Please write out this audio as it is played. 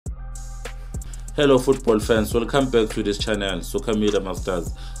Hello football fans, welcome back to this channel, Soccer Media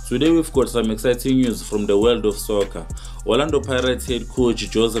Masters. Today we've got some exciting news from the world of soccer. Orlando Pirates head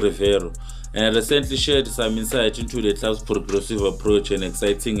coach Jose Rivero recently shared some insight into the club's progressive approach and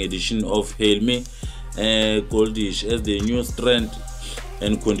exciting addition of Helmy Gueldich as the new strength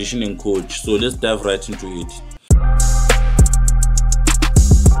and conditioning coach. So let's dive right into it.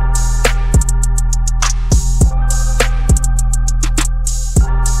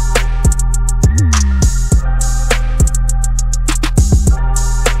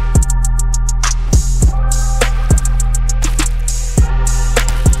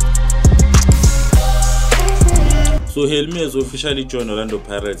 So Helmy has officially joined Orlando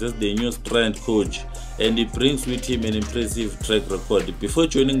Pirates as the new strength coach, and he brings with him an impressive track record. Before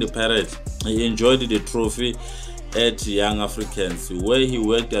joining the Pirates, he enjoyed the trophy at Young Africans, where he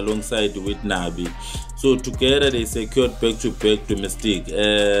worked alongside with Nabi. So together they secured back-to-back domestic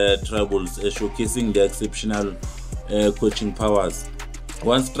trebles, showcasing their exceptional coaching powers.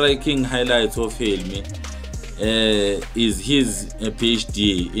 One striking highlight of Helmy is his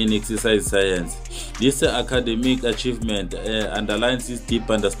PhD in exercise science. This academic achievement underlines his deep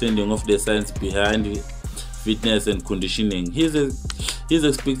understanding of the science behind fitness and conditioning. His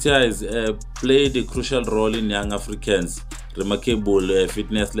expertise played a crucial role in young Africans' remarkable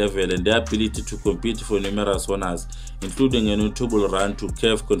fitness level and their ability to compete for numerous honors, including a notable run to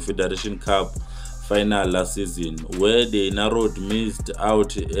CAF Confederation Cup final last season, where they missed out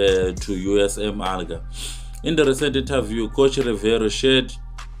to USM Alga. In the recent interview, Coach Rivero shed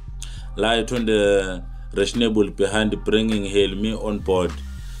light on the rationale behind bringing Helmy on board.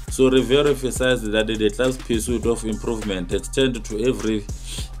 So Rivero emphasized that the club's pursuit of improvement extended to every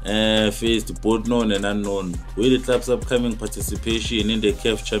phase, both known and unknown, with the club's upcoming participation in the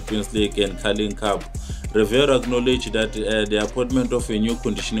CAF Champions League and Carling Cup. Rivero acknowledged that the appointment of a new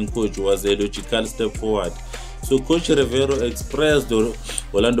conditioning coach was a logical step forward. So Coach Rivero expressed the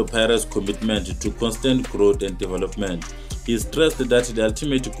Orlando Pirates' commitment to constant growth and development. He stressed that the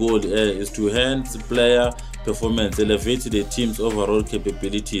ultimate goal is to enhance player performance, elevate the team's overall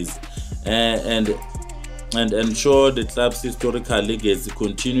capabilities, and ensure the club's historical legacy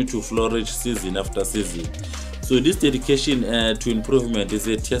continue to flourish season after season. So this dedication to improvement is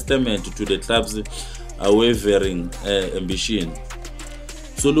a testament to the club's unwavering ambition.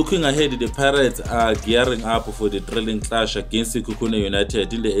 So looking ahead, the Pirates are gearing up for the thrilling clash against Sekhukhune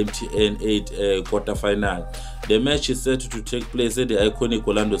United in the MTN 8 quarterfinal. The match is set to take place at the iconic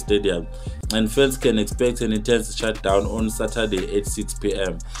Orlando Stadium, and fans can expect an intense shutdown on Saturday at 6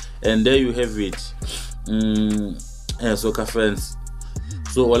 p.m. And there you have it, soccer fans.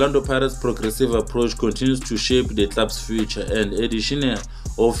 So Orlando Pirates' progressive approach continues to shape the club's future, and addition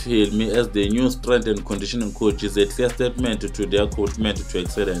of Helmy as the new strength and conditioning coach is a clear statement to their commitment to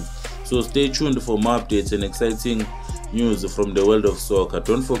excellence. So stay tuned for more updates and exciting news from the world of soccer.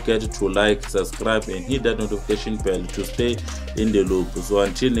 Don't forget to like, subscribe and hit that notification bell to stay in the loop. So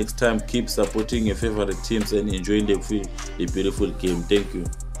until next time, keep supporting your favorite teams and enjoying the beautiful game. Thank you.